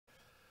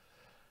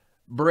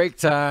Break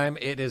time.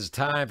 It is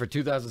time for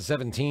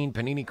 2017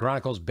 Panini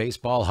Chronicles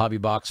Baseball Hobby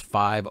Box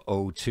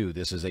 502.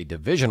 This is a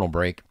divisional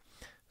break.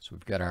 So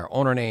we've got our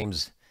owner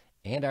names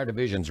and our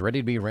divisions ready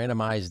to be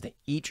randomized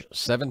each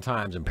 7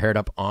 times and paired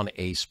up on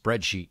a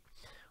spreadsheet.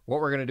 What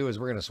we're going to do is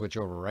we're going to switch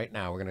over right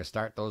now. We're going to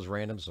start those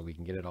randoms so we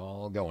can get it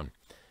all going.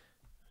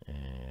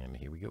 And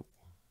here we go.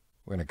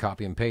 We're going to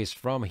copy and paste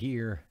from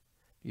here.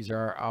 These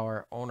are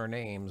our owner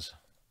names.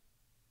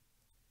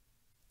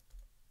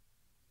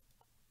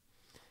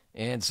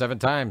 And 7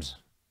 times.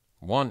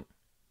 1,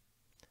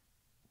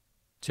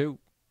 2,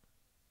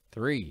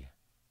 3,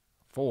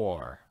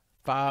 4,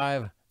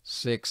 5,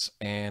 6,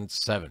 and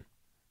 7.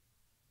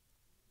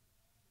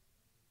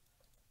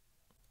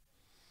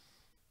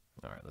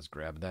 All right, let's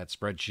grab that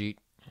spreadsheet.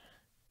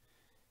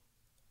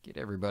 Get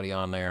everybody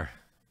on there.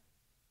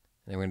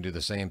 And we're going to do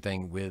the same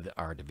thing with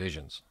our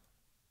divisions.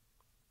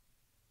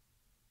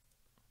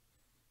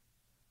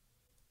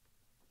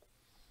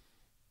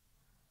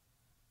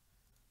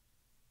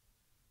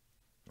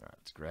 All right,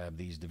 let's grab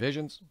these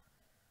divisions.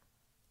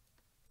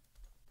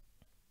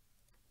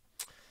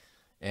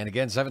 And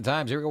again, 7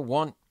 times. Here we go.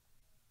 1,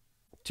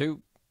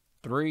 2,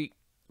 3,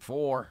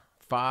 4,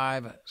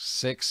 5,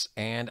 6,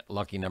 and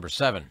lucky number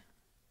 7.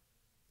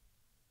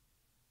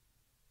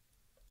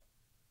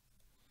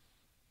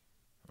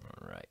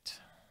 All right.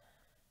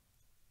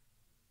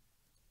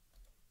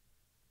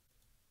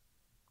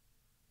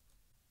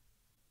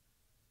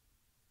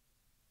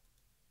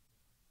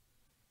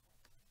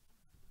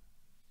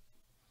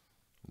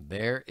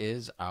 There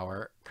is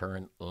our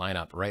current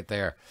lineup right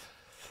there.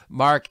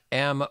 Mark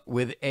M.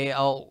 with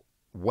AL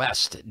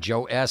West,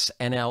 Joe S.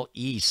 NL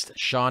East,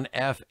 Sean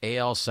F.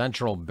 AL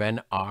Central,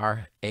 Ben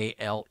R.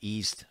 AL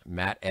East,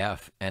 Matt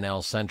F.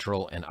 NL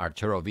Central, and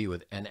Arturo V.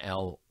 with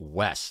NL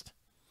West.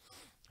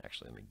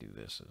 Actually, let me do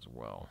this as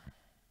well.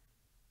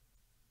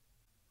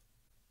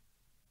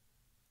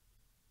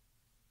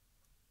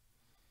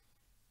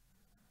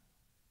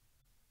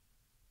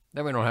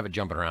 Then we don't have it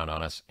jumping around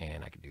on us,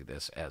 and I can do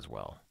this as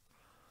well.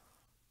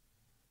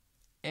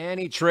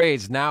 Any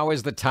trades, now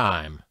is the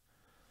time.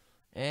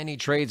 Any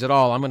trades at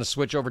all. I'm going to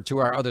switch over to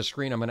our other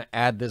screen. I'm going to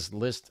add this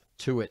list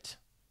to it.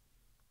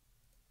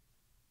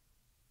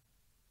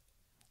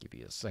 Give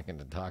you a second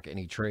to talk.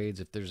 Any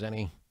trades, if there's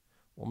any,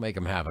 we'll make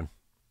them happen.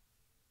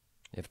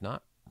 If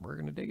not, we're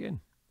going to dig in.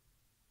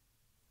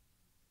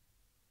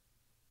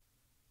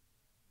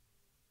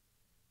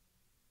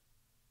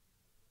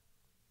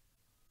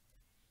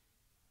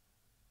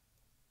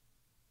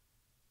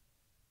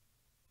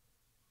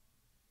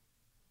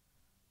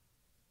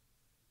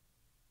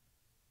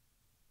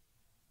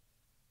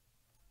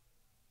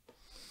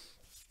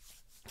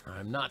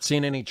 I'm not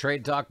seeing any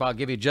trade talk, but I'll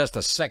give you just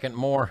a second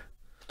more.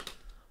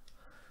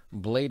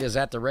 Blade is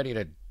at the ready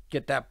to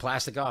get that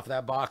plastic off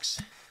that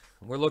box.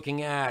 We're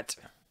looking at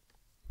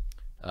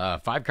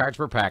 5 cards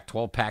per pack,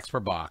 12 packs per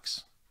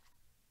box.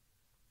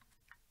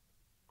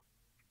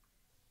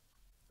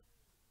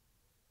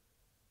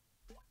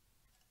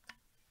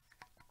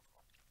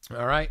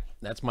 All right,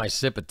 that's my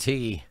sip of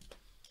tea.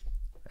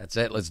 That's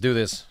it. Let's do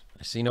this.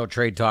 I see no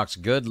trade talks.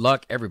 Good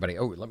luck, everybody.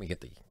 Oh, let me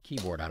get the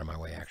keyboard out of my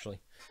way, actually.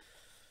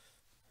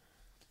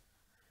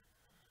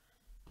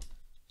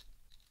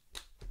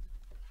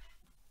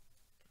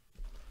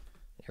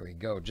 There we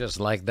go, just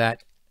like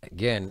that.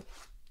 Again,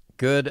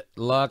 good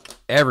luck,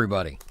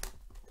 everybody.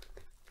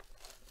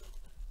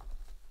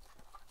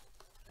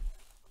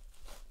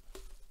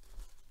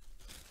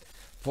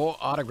 Full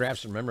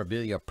autographs and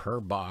memorabilia per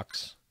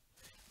box.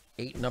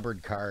 8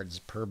 numbered cards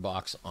per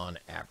box on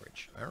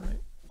average. All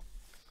right.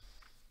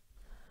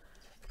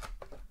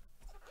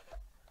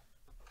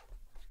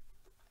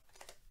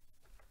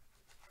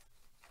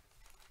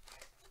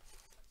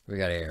 We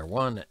got here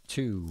 1,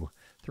 2,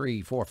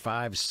 3, 4,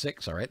 5,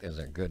 6. All right, there's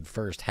a good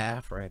first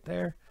half right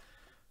there.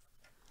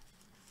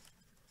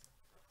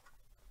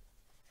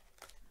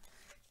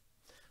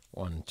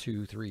 One,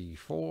 2, 3,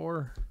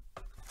 4,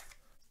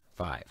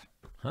 5.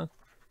 Huh?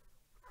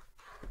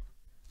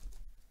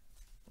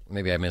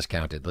 Maybe I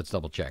miscounted. Let's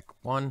double check.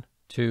 1,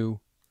 2,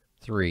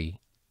 3,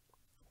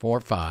 4,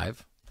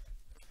 5.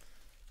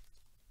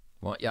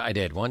 Well, yeah, I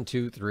did. 1,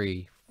 2,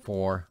 3,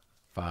 4,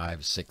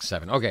 5, 6,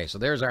 7. Okay, so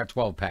there's our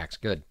 12 packs.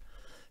 Good.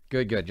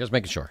 Good, good. Just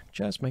making sure.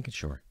 Just making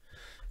sure.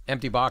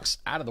 Empty box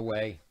out of the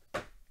way.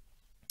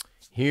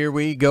 Here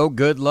we go.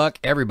 Good luck,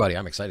 everybody.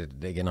 I'm excited to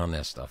dig in on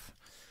this stuff.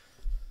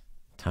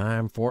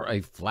 Time for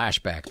a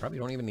flashback. Probably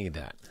don't even need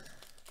that.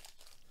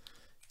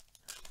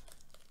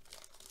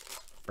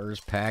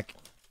 First pack.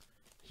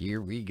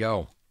 Here we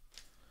go.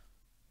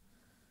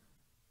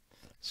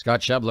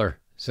 Scott Schebler,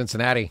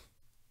 Cincinnati.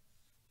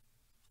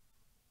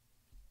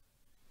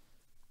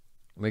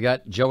 We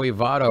got Joey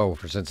Votto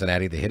for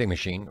Cincinnati, the hitting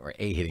machine, or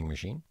a hitting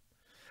machine.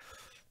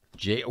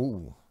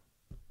 DeGrom,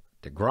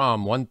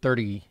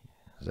 130.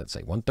 Does that say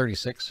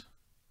 136?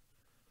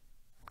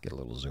 Get a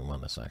little zoom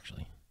on this,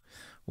 actually.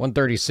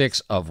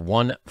 136 of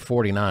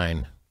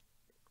 149.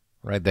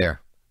 Right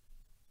there.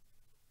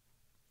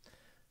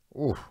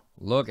 Ooh,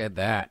 look at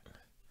that.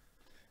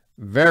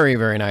 Very,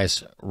 very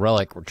nice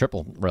relic, or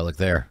triple relic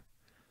there.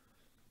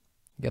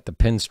 You got the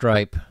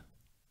pinstripe.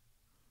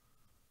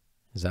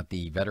 Is that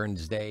the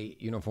Veterans Day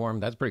uniform?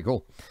 That's pretty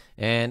cool.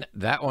 And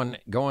that one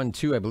going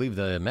to, I believe,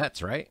 the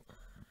Mets, right?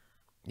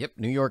 Yep,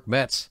 New York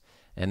Mets.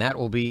 And that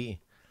will be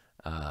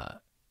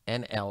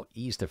NL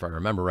East, if I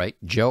remember right.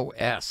 Joe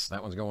S.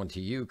 That one's going to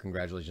you.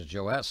 Congratulations,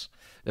 Joe S.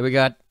 Then we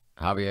got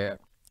Javier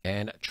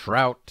and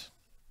Trout.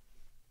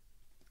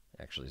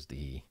 Actually, is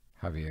the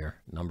Javier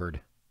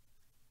numbered?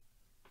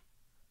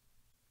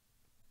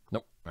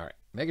 Nope. All right.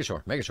 Make it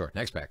short. Make it short.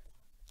 Next pack.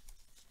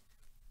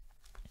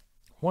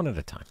 One at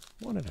a time.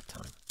 One at a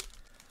time.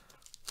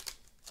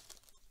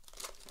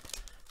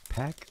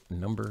 Pack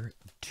number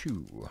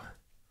 2.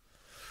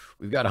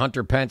 We've got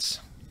Hunter Pence,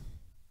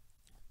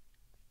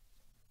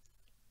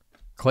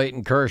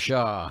 Clayton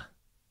Kershaw,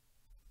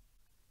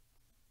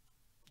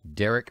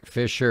 Derek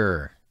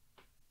Fisher.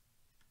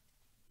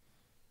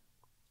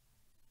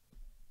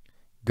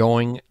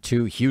 Going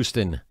to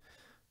Houston.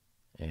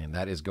 And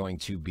that is going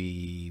to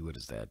be, what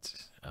is that?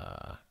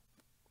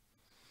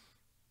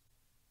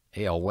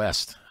 AL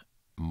West.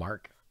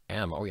 Mark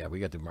M. Oh, yeah, we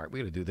got to mark. We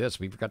got to do this.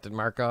 We forgot to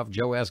mark off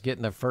Joe S.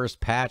 getting the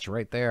first patch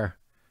right there.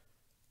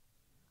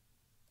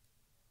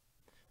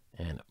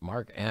 And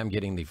Mark M.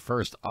 getting the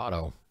first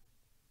auto.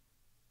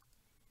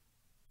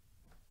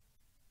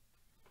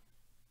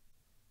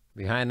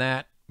 Behind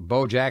that,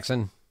 Bo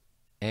Jackson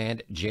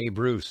and Jay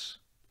Bruce.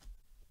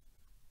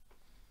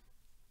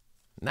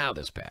 Now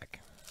this pack.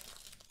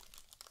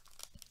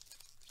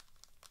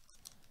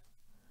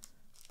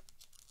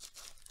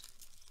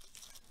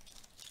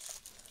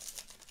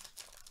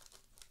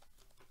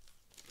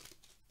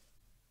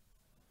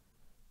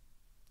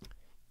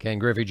 Ken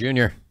Griffey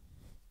Jr.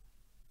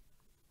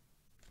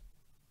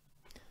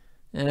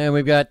 And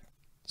we've got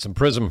some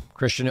Prism.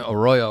 Christian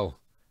Arroyo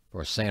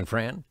for San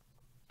Fran.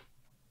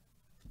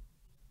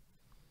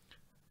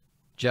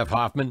 Jeff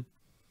Hoffman.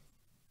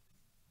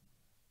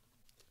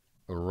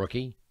 A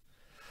rookie.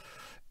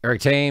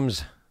 Eric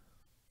Thames.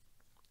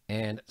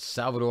 And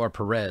Salvador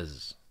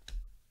Perez.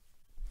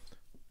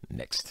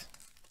 Next.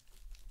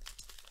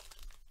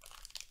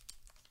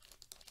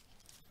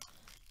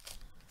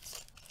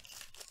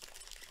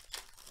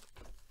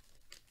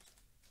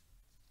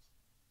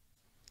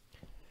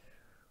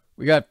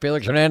 We got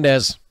Felix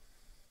Hernandez,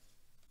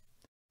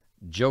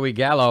 Joey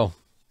Gallo.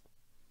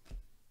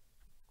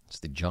 It's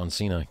the John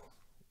Cena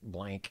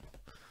blank.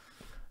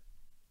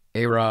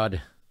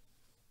 A-Rod,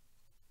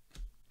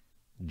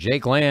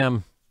 Jake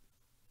Lamb,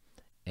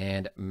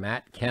 and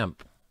Matt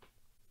Kemp.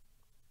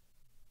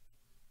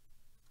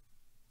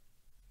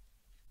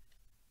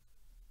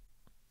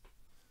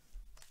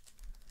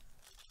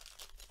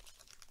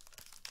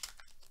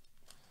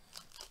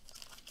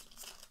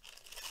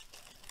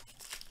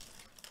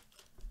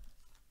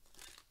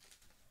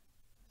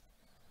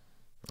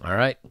 All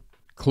right,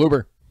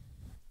 Kluber.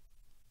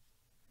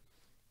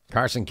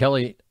 Carson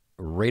Kelly,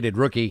 rated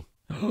rookie.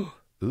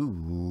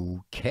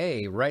 Ooh,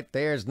 K right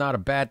there is not a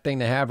bad thing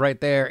to have right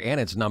there, and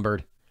it's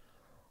numbered.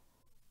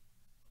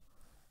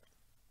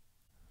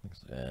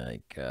 Looks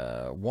like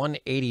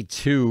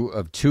 182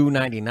 of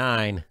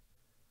 299.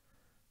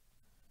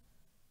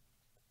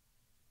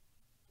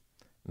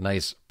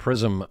 Nice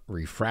Prism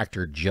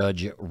Refractor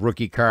Judge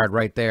rookie card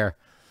right there.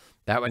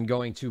 That one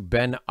going to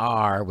Ben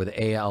R. with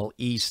AL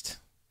East.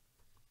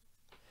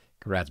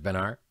 Congrats, Ben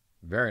R.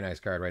 Very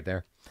nice card right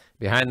there.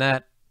 Behind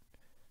that,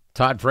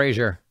 Todd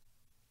Frazier,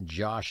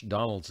 Josh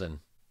Donaldson.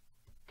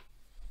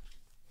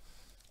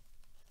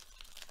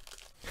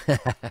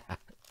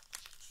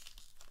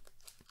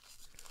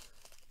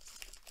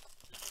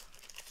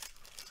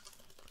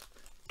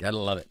 Gotta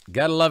love it.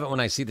 Gotta love it when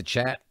I see the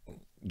chat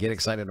get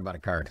excited about a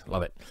card.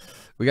 Love it.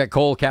 We got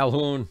Cole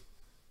Calhoun,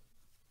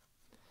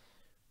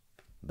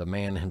 the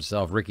man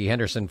himself, Ricky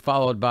Henderson,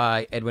 followed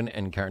by Edwin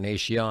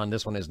Encarnacion.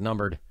 This one is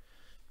numbered.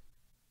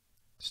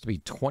 It's to be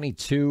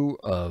 22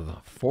 of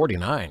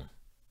 49.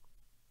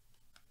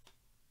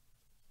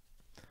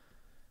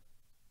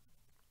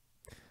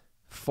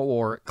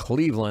 For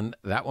Cleveland,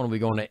 that one will be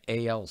going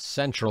to AL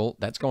Central.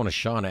 That's going to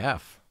Sean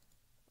F.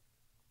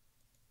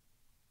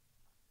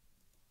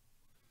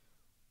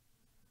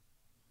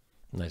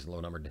 Nice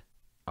low-numbered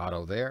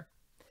auto there.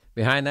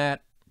 Behind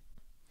that,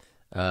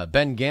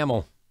 Ben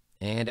Gamel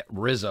and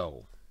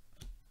Rizzo.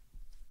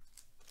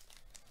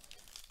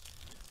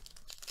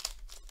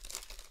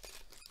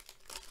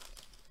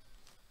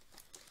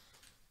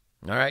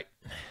 All right,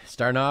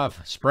 starting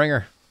off,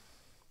 Springer.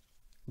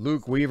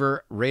 Luke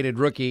Weaver, rated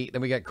rookie. Then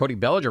we got Cody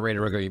Bellinger,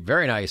 rated rookie.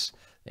 Very nice.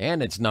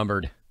 And it's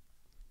numbered.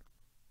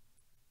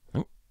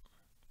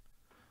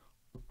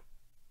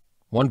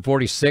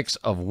 146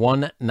 of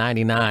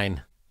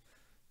 199.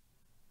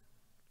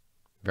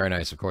 Very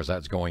nice. Of course,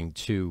 that's going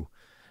to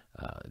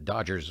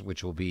Dodgers,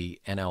 which will be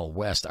NL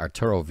West,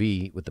 Arturo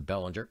V with the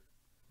Bellinger.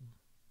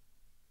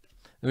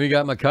 Then we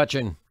got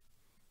McCutchen.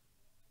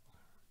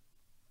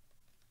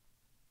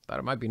 Thought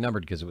it might be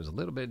numbered because it was a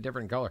little bit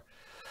different color.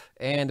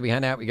 And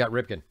behind that, we got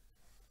Ripken.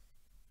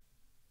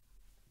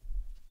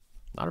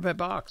 Not a bad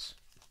box.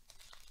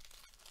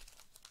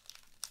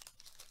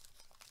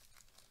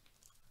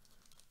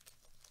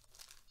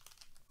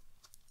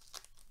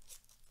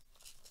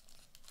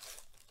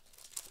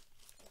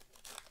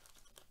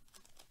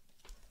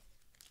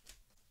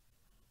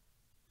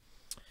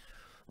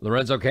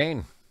 Lorenzo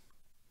Cain.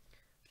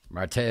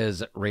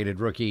 Martez, rated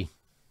rookie.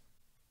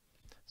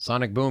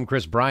 Sonic Boom,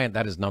 Chris Bryant.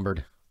 That is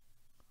numbered.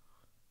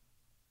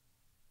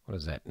 What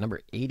is that?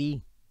 Number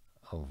 80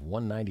 of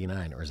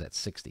 199. Or is that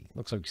 60?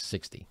 Looks like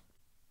 60.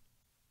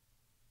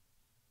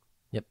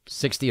 Yep,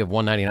 60 of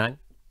 199.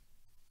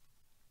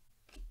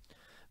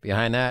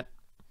 Behind that,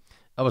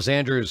 Elvis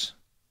Andrews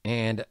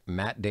and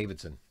Matt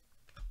Davidson.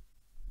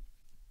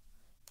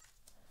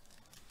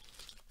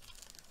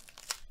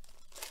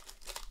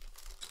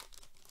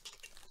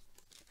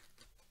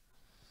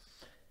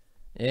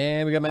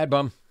 And we got Mad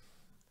Bum,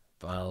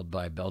 followed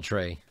by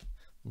Beltray.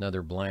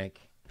 Another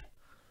blank.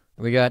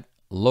 We got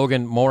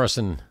Logan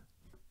Morrison,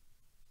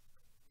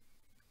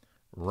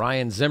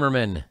 Ryan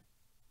Zimmerman,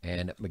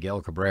 and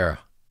Miguel Cabrera.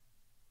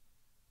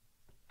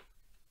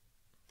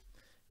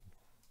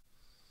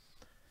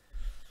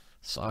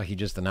 Saw he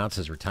just announced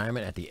his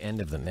retirement at the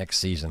end of the next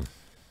season.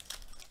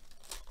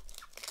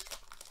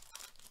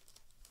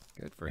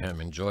 Good for him.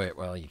 Enjoy it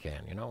while you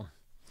can, you know.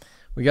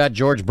 We got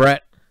George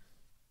Brett.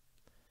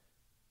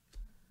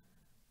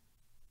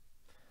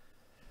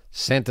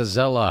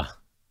 Santazella.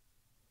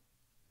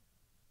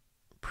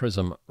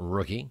 Prism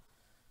rookie.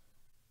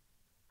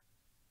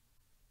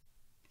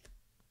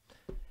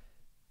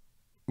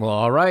 Well,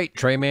 all right.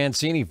 Trey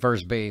Mancini,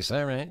 first base.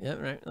 All right. Yeah,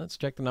 right. Let's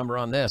check the number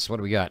on this. What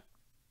do we got?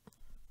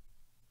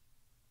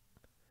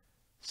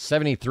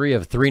 73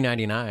 of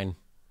 399.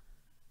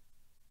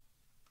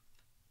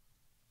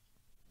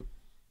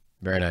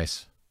 Very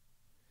nice.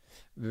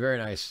 Very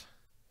nice.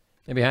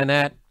 And behind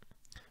that,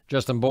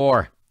 Justin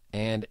Bohr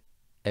and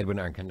Edwin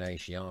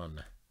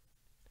Encarnacion.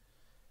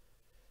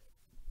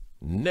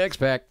 Next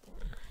pack.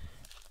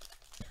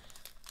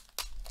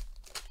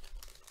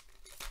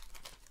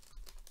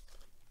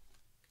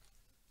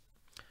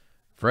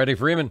 Freddie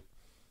Freeman.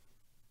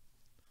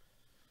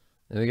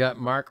 Then we got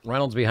Mark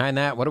Reynolds behind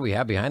that. What do we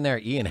have behind there?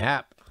 Ian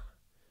Happ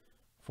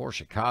for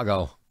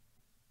Chicago.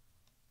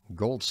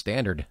 Gold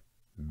standard.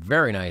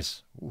 Very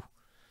nice. Ooh,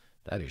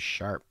 that is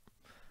sharp.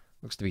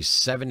 Looks to be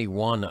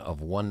 71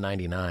 of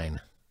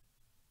 199.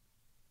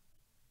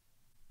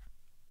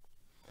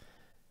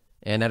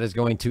 And that is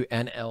going to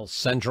NL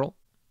Central.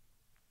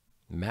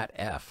 Matt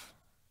F.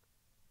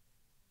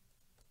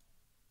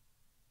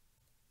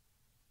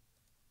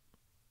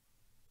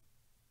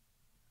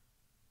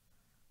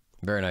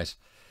 Very nice.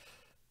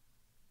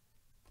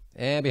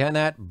 And behind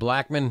that,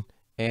 Blackman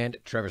and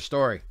Trevor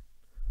Story.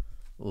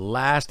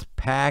 Last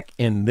pack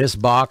in this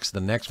box.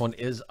 The next one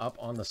is up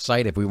on the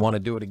site. If we want to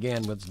do it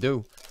again, let's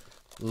do.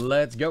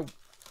 Let's go.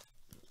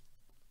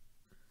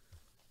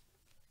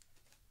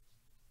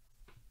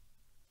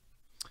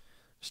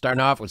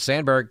 Starting off with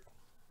Sandberg.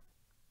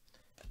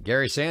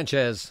 Gary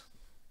Sanchez.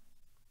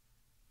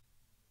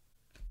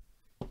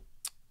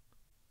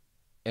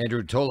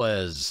 Andrew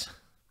Toles.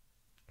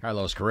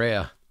 Carlos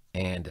Correa.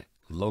 And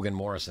Logan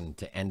Morrison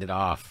to end it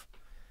off.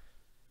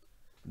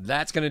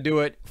 That's going to do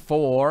it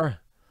for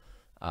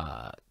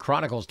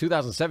Chronicles,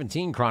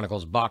 2017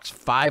 Chronicles, box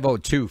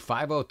 502.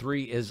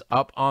 503 is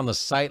up on the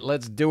site.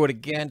 Let's do it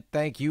again.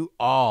 Thank you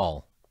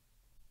all.